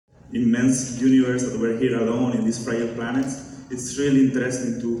immense universe, that we're here alone in these fragile planets, it's really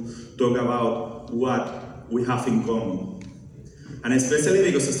interesting to talk about what we have in common. And especially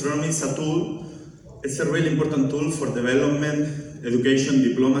because astronomy is a tool, it's a really important tool for development, education,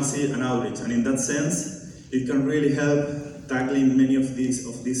 diplomacy, and outreach. And in that sense, it can really help tackling many of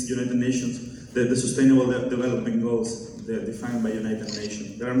these United Nations, the Sustainable Development Goals defined by United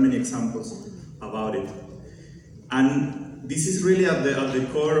Nations. There are many examples about it. And this is really at the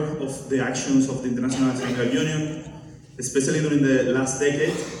core of the actions of the International Astronomical Union, especially during the last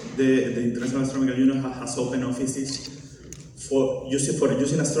decade. The International Astronomical Union has opened offices for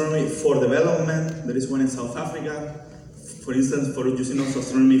using astronomy for development. There is one in South Africa, for instance, for using also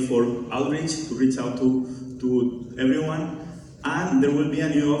astronomy for outreach, to reach out to everyone. And there will be a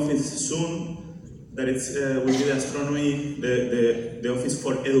new office soon that will be the astronomy, the office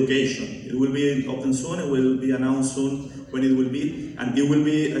for education. It will be open soon, it will be announced soon when it will be, and it will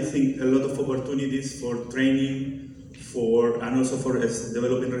be, I think, a lot of opportunities for training, and also for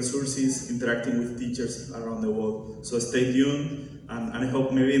developing resources, interacting with teachers around the world. So stay tuned, and I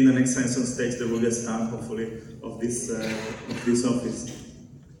hope maybe in the next Science on Stage there will be a stand, hopefully, of this office.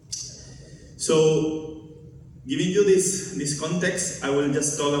 So, giving you this context, I will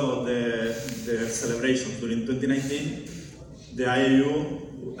just talk about the celebrations. During 2019, the IAU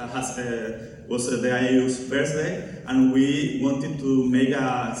was the IAU's birthday, and we wanted to make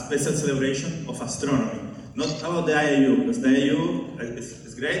a special celebration of astronomy. Not about the IAU, because the IAU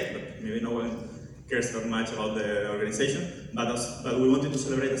is great, but maybe no one cares that much about the organization, but we wanted to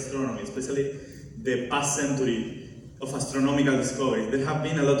celebrate astronomy, especially the past century of astronomical discovery. There have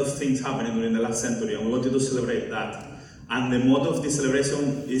been a lot of things happening during the last century, and we wanted to celebrate that. And the motto of this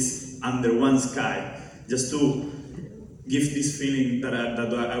celebration is Under One Sky, just to give this feeling that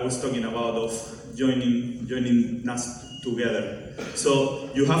I was talking about of joining us together. So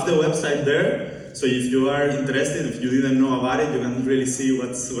you have the website there. So if you are interested, if you didn't know about it, you can really see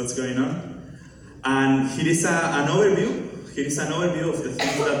what's going on. And here is an overview. Here is an overview of the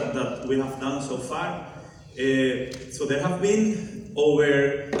things that we have done so far. So there have been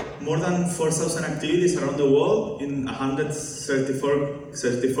more than 4,000 activities around the world in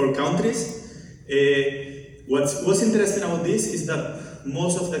 134 countries. What's interesting about this is that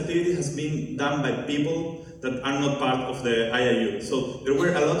most of the activity has been done by people that are not part of the IAU. So there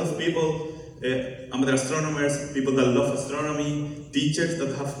were a lot of people, amateur astronomers, people that love astronomy, teachers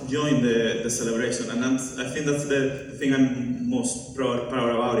that have joined the celebration, and I think that's the thing I'm most proud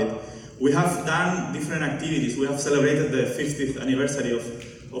about it. We have done different activities. We have celebrated the 50th anniversary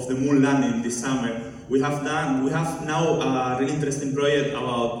of the moon landing this summer. We have now a really interesting project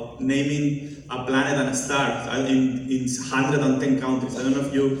about naming a planet and a star in 110 countries. I don't know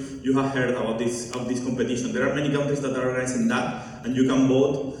if you have heard about this competition. There are many countries that are organizing that, and you can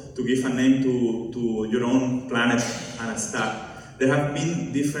vote to give a name to your own planet and a star. There have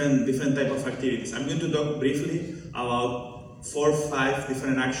been different type of activities. I'm going to talk briefly about 4 or 5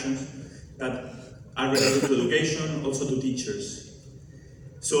 different actions that are related to education, also to teachers.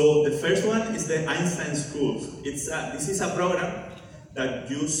 So the first one is the Einstein Schools. This is a program that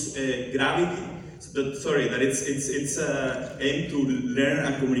uses gravity. It's aimed to learn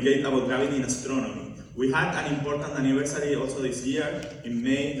and communicate about gravity in astronomy. We had an important anniversary also this year. In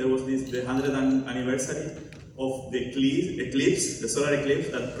May, there was the 100th anniversary of the eclipse, the solar eclipse,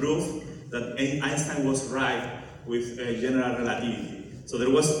 that proved that Einstein was right with general relativity. So there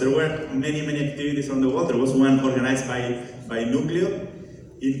were many activities around the world. There was one organized by Nucleo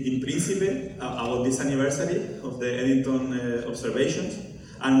in Príncipe about this anniversary of the Eddington observations.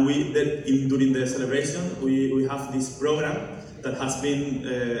 And during the celebration, we have this program that has been,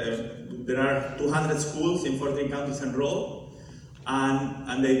 there are 200 schools in 14 countries enrolled.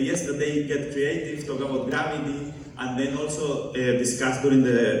 And the idea is that they get creative, talk about gravity, and then also discuss within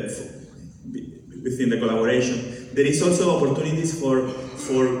the collaboration. There is also opportunities for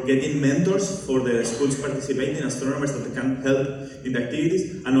getting mentors for the schools participating, astronomers that can help in the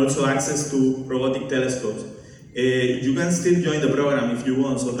activities, and also access to robotic telescopes. You can still join the program if you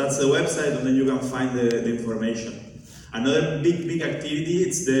want, so that's the website, and then you can find the information. Another big activity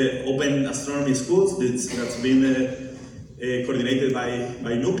is the Open Astronomy Schools. That's been coordinated by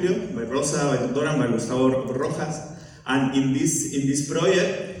Nucleo, by Rosa, by Doran, by Gustavo Rojas. And in this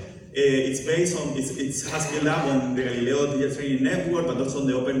project, it has built up on the Galileo Teacher Training Network, but also on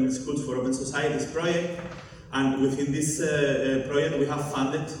the Open Schools for Open Societies project. And within this project, we have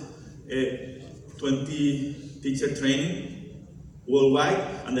funded 20 teacher training worldwide,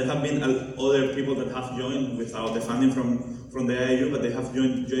 and there have been other people that have joined without the funding from the IAU, but they have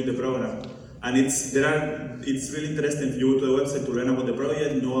joined the program. And it's really interesting if you go to the website to learn about the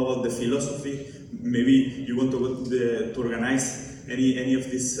project, know about the philosophy. Maybe you want to organize any of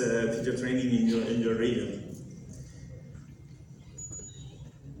this teacher training in your region.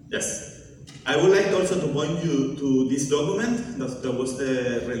 Yes. I would like also to point you to this document that was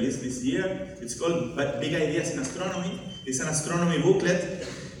released this year. It's called Big Ideas in Astronomy. It's an astronomy booklet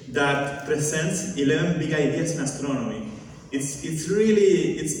that presents 11 big ideas in astronomy. It's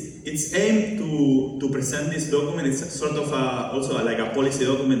aimed to present this document. It's sort of also like a policy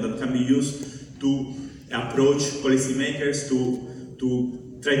document that can be used to approach policymakers to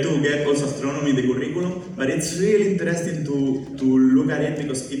try to get also astronomy in the curriculum. But it's really interesting to look at it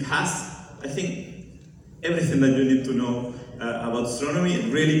because it has, I think, everything that you need to know about astronomy,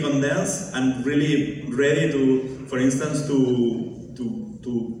 really condensed and really ready to, for instance, to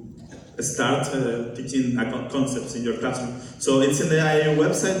start teaching concepts in your classroom. So it's in the IAU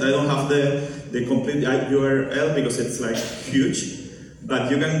website. I don't have the complete URL because it's like huge,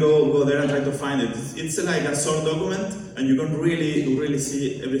 but you can go there and try to find it. It's like a short document, and you can really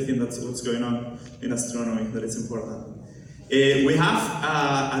see everything what's going on in astronomy that is important. We have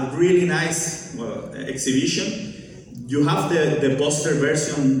a really nice exhibition. You have the poster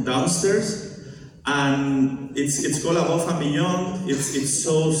version downstairs, and it's called Above and Beyond. It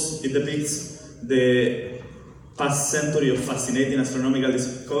depicts the past century of fascinating astronomical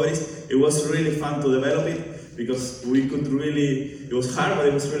discoveries. It was really fun to develop it because it was hard, but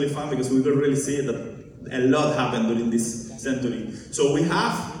it was really fun because we could really see that a lot happened during this century. So we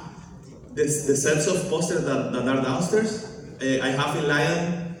have the sets of posters that are downstairs. I have in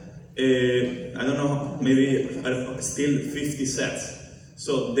Leiden, I don't know, maybe still 50 sets.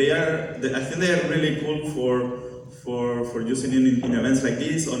 So I think they are really cool for using in events like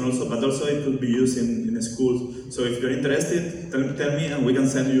this, but also it could be used in schools. So if you're interested, tell me, and we can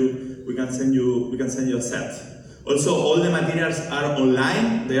send you a set. Also, all the materials are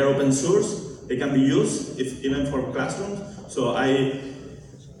online. They are open source. They can be used even for classrooms. So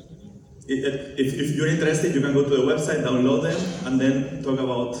if you're interested, you can go to the website, download them, and then talk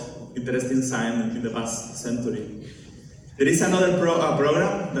about interesting science in the past century. There is another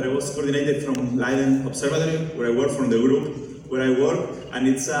program that I was coordinated from Leiden Observatory, where I work, from the group where I work, and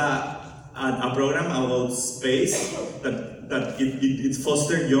it's a program about space that it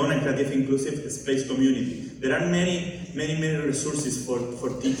fosters young and creative, inclusive space community. There are many resources for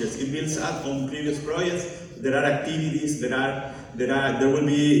teachers. It builds up on previous projects. There are activities. There will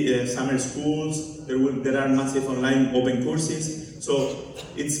be summer schools. There are massive online open courses. So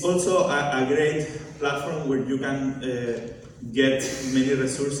it's also a great platform where you can get many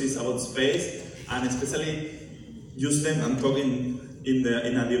resources about space, and especially use them and talk in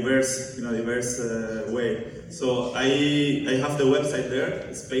a diverse way. So I have the website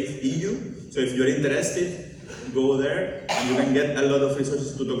there, Space EU. So if you're interested, go there, and you can get a lot of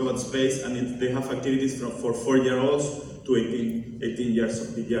resources to talk about space. And they have activities for 4-year-olds to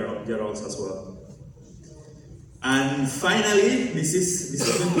 18-year-olds as well. And finally, this is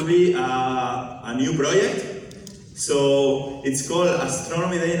going to be a new project. So it's called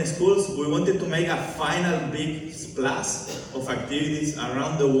Astronomy Day in Schools. We wanted to make a final big splash of activities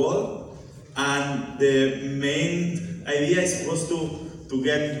around the world, and the main idea was to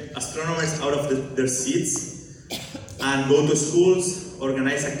get astronomers out of their seats and go to schools,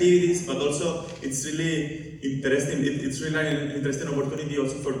 organize activities, but also it's really interesting. It's really an interesting opportunity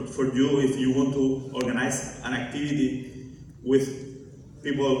also for you if you want to organize an activity with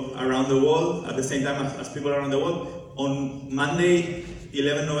people around the world at the same time as people around the world. On Monday,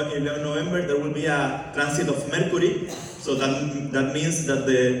 11 November, there will be a transit of Mercury. So that means that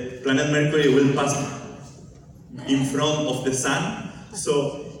the planet Mercury will pass in front of the Sun.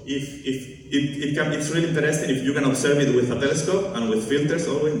 So it's really interesting if you can observe it with a telescope and with filters.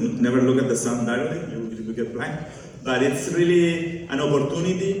 Always never look at the Sun directly; you will get blind. But it's really an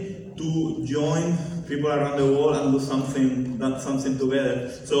opportunity to join people around the world and do something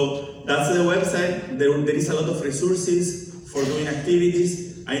together. So that's the website. There is a lot of resources for doing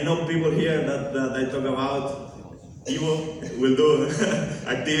activities. I know people here that I talk about. Ivo will do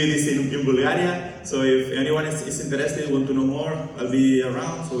activities in Bulgaria. So if anyone is interested, want to know more, I'll be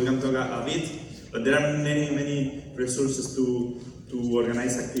around so we can talk a bit. But there are many resources to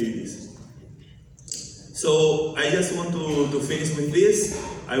organize activities. So I just want to finish with this.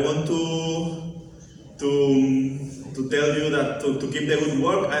 I want to tell you that to keep the good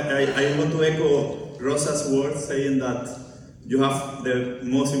work. I want to echo Rosa's words saying that you have the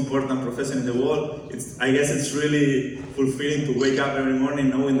most important profession in the world. I guess it's really fulfilling to wake up every morning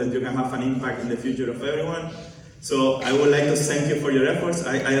knowing that you can have an impact in the future of everyone. So I would like to thank you for your efforts.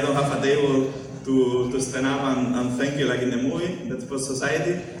 I don't have a table to stand up and thank you like in the movie, that's for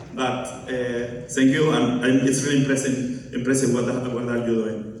society. But thank you, and it's really impressive what are you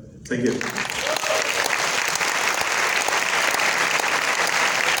doing. Thank you.